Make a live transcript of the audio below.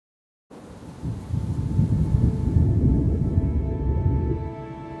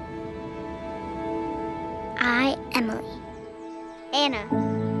Emily. Anna.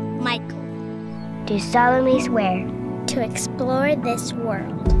 Michael. Do solemnly swear To explore this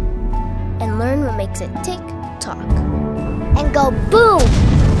world. And learn what makes it tick tock. and go boom!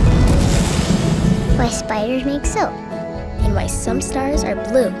 Why spiders make soap. And why some stars are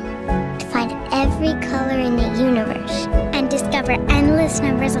blue. To find every color in the universe. And discover endless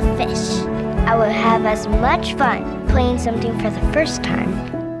numbers of fish. I will have as much fun playing something for the first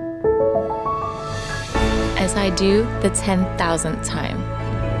time as I do the 10,000th time.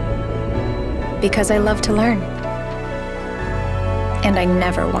 Because I love to learn. And I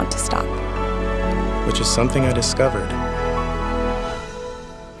never want to stop. Which is something I discovered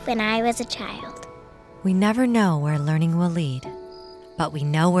When I was a child. We never know where learning will lead, but we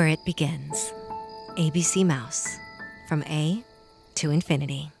know where it begins. ABC Mouse. From A to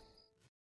infinity.